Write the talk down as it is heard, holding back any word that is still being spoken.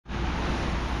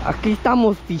Aquí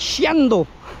estamos fisheando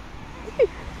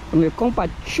con el compa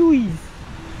Chuy,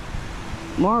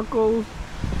 Marcos.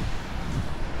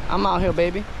 I'm out here,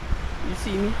 baby. You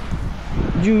see me?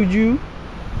 Juju.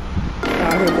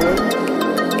 Out here, boy.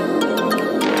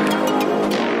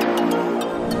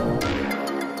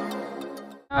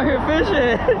 Out here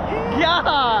fishing.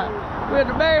 Yeah, we're at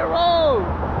the main road.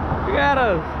 Look at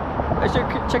us. Make sure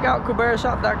to check out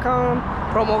CoolBearShop.com.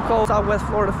 Promo code Southwest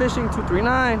Florida Fishing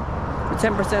 239 for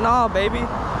 10% off, baby.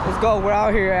 Let's go. We're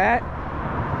out here at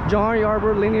John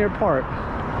Yarbrough Linear Park.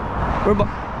 We're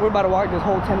about to walk this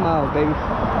whole 10 miles, baby.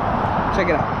 Check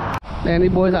it out. Man,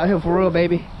 these boys out here for real,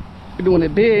 baby. We're doing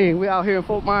it big. We're out here in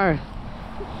Fort Myers.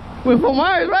 We're in Fort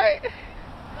Myers, right?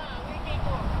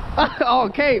 Oh,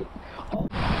 Cape.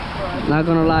 Not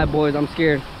gonna lie, boys, I'm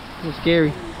scared. It's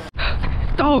scary.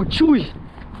 Oh, Chewy.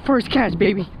 First catch,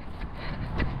 baby.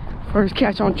 First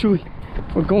catch on Chewy.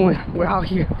 We're going. We're out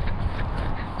here.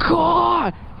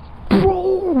 God,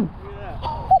 bro.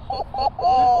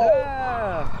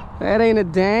 Yeah. That ain't a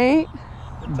dang.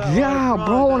 Yeah,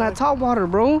 bro, on that top water,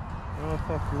 bro.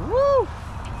 Woo.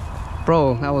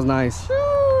 Bro, that was nice.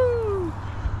 Woo.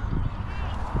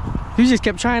 You just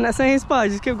kept trying that same spot.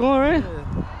 You just kept going, right? Yeah.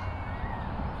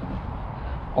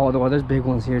 Oh, there's big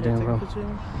ones here, damn, bro.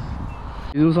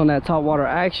 You was on that top water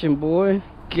action, boy.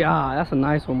 God, that's a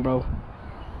nice one, bro.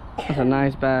 That's a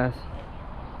nice bass.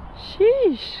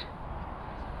 Sheesh.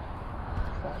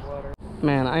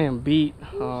 Man, I am beat.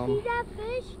 You see that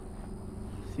fish?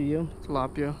 See you,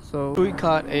 tilapia. So we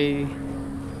caught a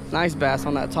nice bass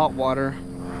on that top water.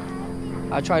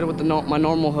 I tried it with my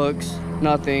normal hooks,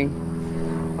 nothing.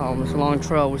 It's a long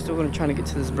trail. We're still gonna try to get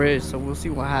to this bridge, so we'll see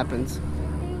what happens.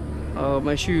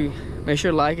 Make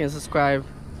sure to like and subscribe.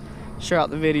 Share out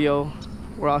the video.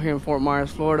 We're out here in Fort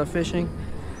Myers, Florida, fishing.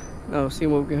 See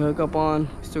what we can hook up on.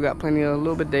 Still got plenty of a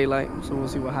little bit of daylight, so we'll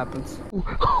see what happens. Bro,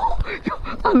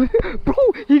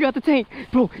 he got the tank.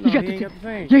 Bro, he got the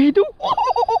tank. Yeah, he do.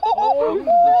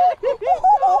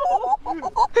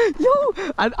 Yo,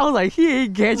 I was like, he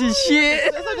ain't catching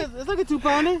shit. It's like a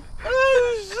 2-pounder.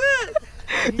 Oh shit.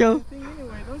 Yo,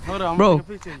 hold on, bro,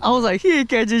 I was like, he ain't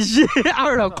catching shit. I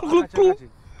heard a clunk, clunk.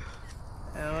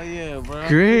 Hell yeah, bro.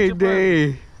 Great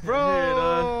day,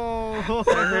 bro.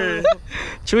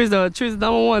 Chuy's the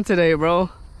 #1 today, bro.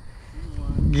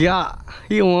 Yeah,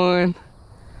 he won,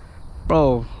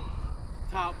 bro.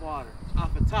 Top water,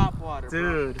 off of top water,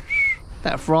 dude. Bro.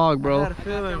 That frog, bro. I had a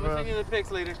feeling, bro. I'll send you the pics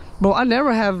later. Bro, I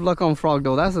never have luck on frog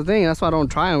though. That's the thing. That's why I don't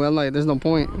try them. I'm like, there's no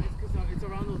point. It's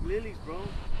around those lilies, bro.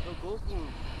 They'll go for them.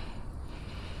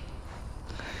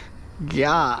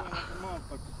 Yeah.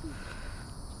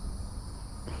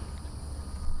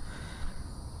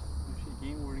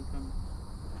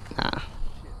 Nah.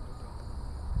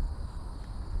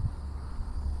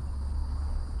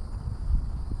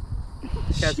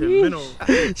 Catching minnows.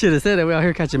 Should have said that. We out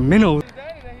here catching minnows.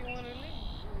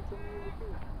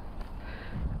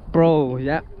 Bro,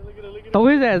 yeah. Throw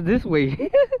his ass this way. Yeah,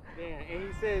 and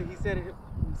he said it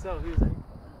himself. He was like,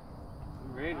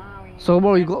 I'm ready. So,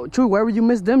 bro, you go true. Wherever you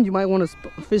miss them, you might want to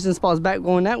fish in spots back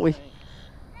going that way.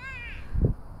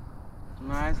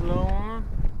 Nice little one.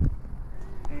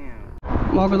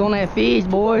 Damn. Marcos on that fish,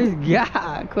 boys.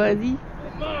 God, cuzzy.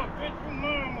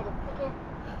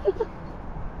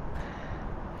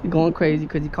 He going crazy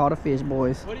because he caught a fish,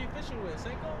 boys. What are you fishing with?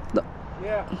 Senko?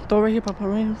 Yeah. Throw it right here, Papa,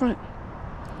 right in front.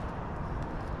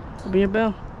 Open your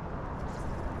bell.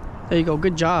 There you go.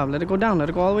 Good job. Let it go down. Let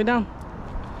it go all the way down.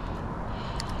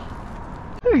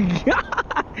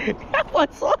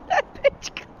 What's on that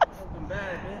bitch? Something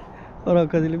bad, man. Hold on,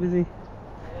 cuzzy. Let me see. Yeah.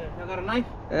 Y'all got a knife?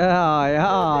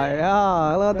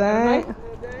 Yeah. Hello, dang.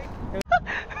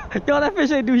 Yo, that fish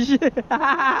ain't do shit.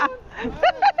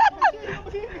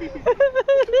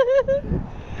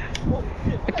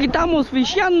 Aquí estamos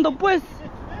fisheando, pues.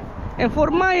 En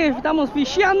Fort Myers estamos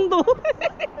fisheando.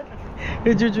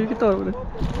 Hey, Juju, get over there.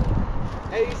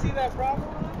 Hey, you see that frog?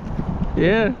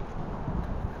 Yeah.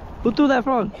 Who threw that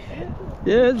frog?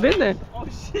 Yeah, it's been there. Oh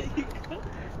shit,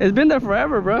 it's been there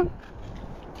forever, bro.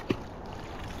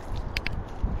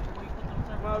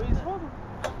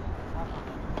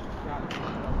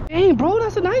 Dang, bro,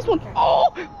 that's a nice one.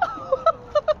 Oh!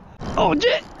 Oh,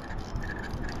 Jit!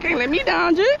 Can't let me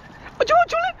down, Jit. Oh,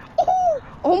 Julie! Oh!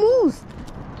 Almost!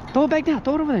 Throw it back down.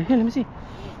 Throw it over there. Here, let me see.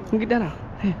 Let me get that out.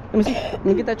 Here, let me see. Let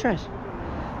me get that trash.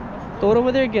 Throw it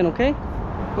over there again, okay?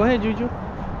 Go ahead, Juju. You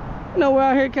know we're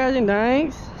out here catching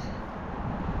dangs.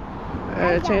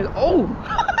 Change. Oh!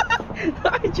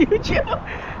 Hi, Juju.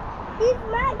 He's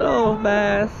mad. Oh,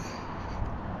 bass.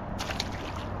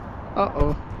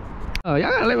 Uh-oh. Oh,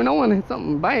 y'all gotta let me know when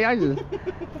something bite. I just,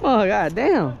 oh god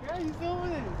damn.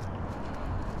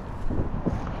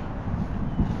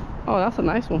 Oh, that's a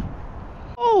nice one.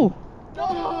 Oh,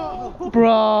 no.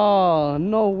 Bro,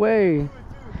 no way.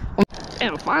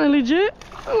 Damn, finally legit.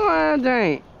 Oh,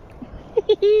 dang.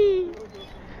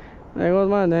 There goes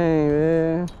my dang,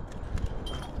 man.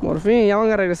 Por fin, ya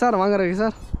van a regresar, van a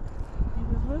regresar.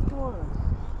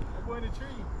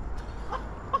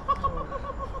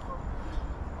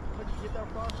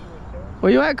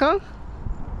 Where you at, Kung? I'm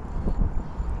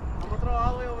gonna throw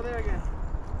all the way over there again.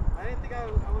 I didn't think I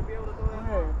would be able to throw that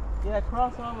far. Yeah,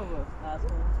 cross all of us. Last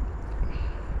one.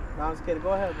 No, I'm just kidding.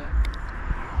 Go ahead, man.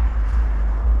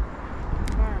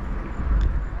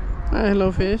 Hey,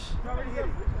 hello, fish.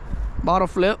 Bottle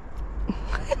flip.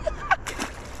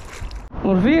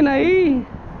 Por fin ahí.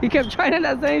 He kept trying in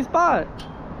that same spot.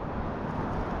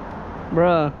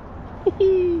 Bruh.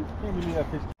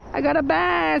 I got a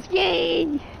bass,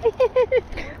 yay!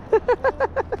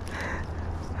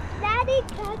 Daddy,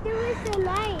 cut with the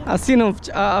line. I seen him.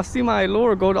 I see my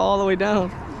lure go all the way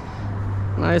down.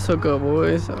 Nice hookup,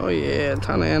 boys. Oh yeah,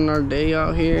 time to end our day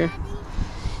out here.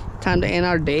 Time to end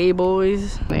our day,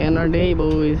 boys. End our day,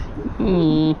 boys.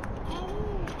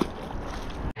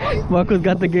 Marco's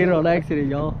got the gator on accident,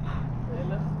 y'all.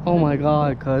 Oh my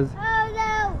god, cuz. Oh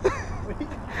no!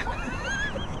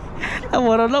 I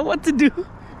wanna know what to do.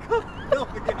 No!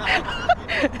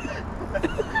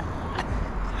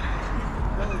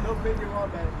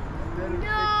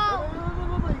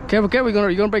 Careful, careful,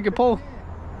 you're gonna break your pole.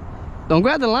 Don't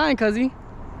grab the line, cuzzy.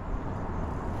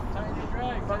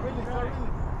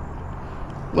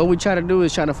 What we try to do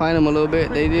is try to find them a little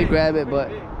bit. They did grab it, but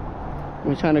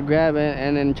we're trying to grab it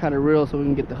and then try to reel so we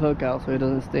can get the hook out so it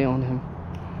doesn't stay on him.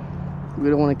 We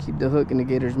don't want to keep the hook in the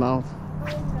gator's mouth.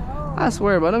 I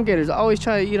swear, but them gators always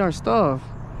try to eat our stuff.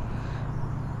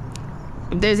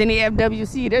 If there's any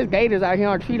FWC, there's gators out here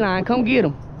on our tree line. Come get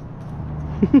them.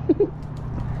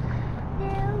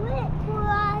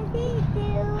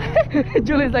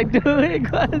 Julian's like, do it,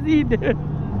 cause he do.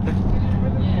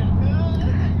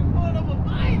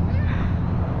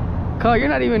 Carl, you're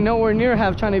not even nowhere near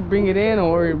half trying to bring it in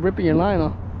or ripping your line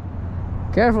off.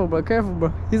 Careful, bro. Careful,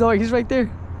 bro. He's right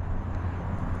there.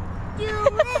 Do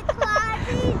it,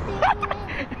 Claudia,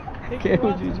 do it.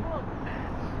 Careful, Juju.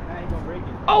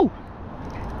 Oh!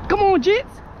 Come on,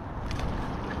 Jits.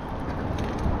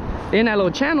 In that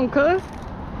little channel, cuz.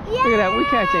 Yeah. Look at that. We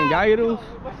catching gators.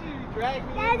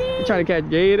 Daddy. We trying to catch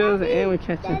gators and we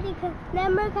catching. Daddy,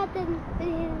 remember cut the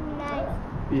knife.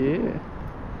 Yeah.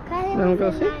 Cut him Let him with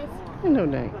go the see. knife. No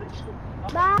dang.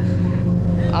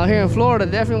 Bye. Out here in Florida,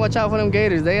 definitely watch out for them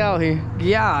gators. They out here.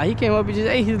 Yeah, he came up and just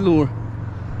ate his lure.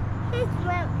 His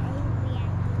swim.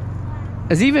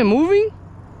 Is he even moving?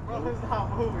 Bro, it's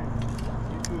not moving.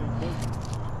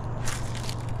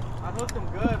 I hooked him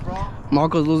good, bro.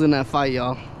 Marco's losing that fight,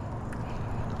 y'all.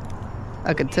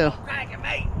 I could tell. Crack it,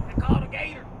 mate. I caught a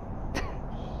gator.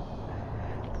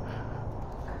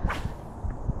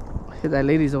 That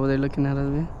lady's over there looking at us,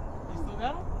 man. You still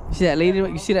got him? You see that lady?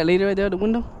 You see that lady right there at the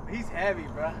window? He's heavy,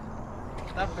 bro.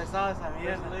 Está pesado esa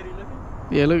mierda. Lady looking?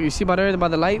 Yeah, look. You see by there, by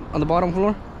the light on the bottom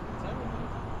floor?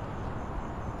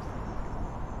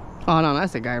 Oh no,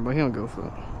 that's the guy, bro. He don't give a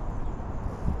fuck.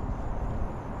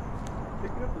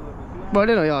 Pick it up a little bit. Bro,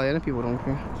 they don't, y'all. Yeah, them people don't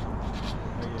care.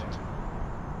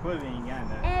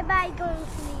 Everybody going to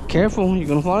sleep. Careful, you're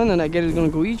gonna fall in, and that gator's gonna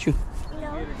go eat you.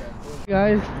 No.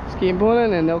 Guys, just keep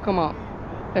pulling, and they'll come out.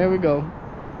 There we go.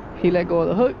 He let go of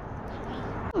the hook.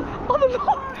 On the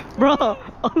lure, bro.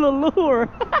 On the lure.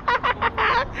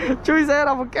 Chewy said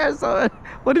I'm gonna catch something.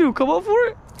 What do you do? Come up for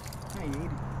it, Hey, you eat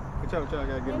it. Watch out, I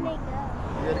gotta get Then him they out. go.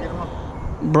 You gotta get him out.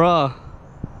 bruh.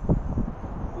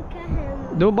 You cut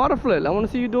him. Do a bottle flip. I want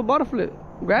to see you do a bottle flip.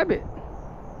 Grab it. I'm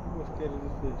scared of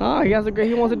this fish. Ah, he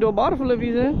wants to do a bottle flip.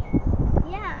 He's in.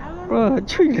 Yeah, I want Bro,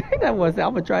 Chewy, that was.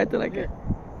 I'm gonna try it till I get.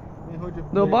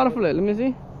 Do a bottle flip. Let me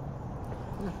see.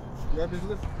 Grab his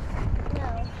lip.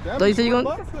 to know. So you say you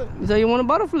gonna? You say you want a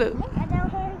bottle flip? I don't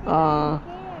hurt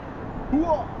him.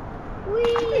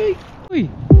 Wee.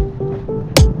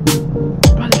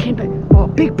 Brother came back. Oh,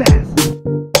 big bass.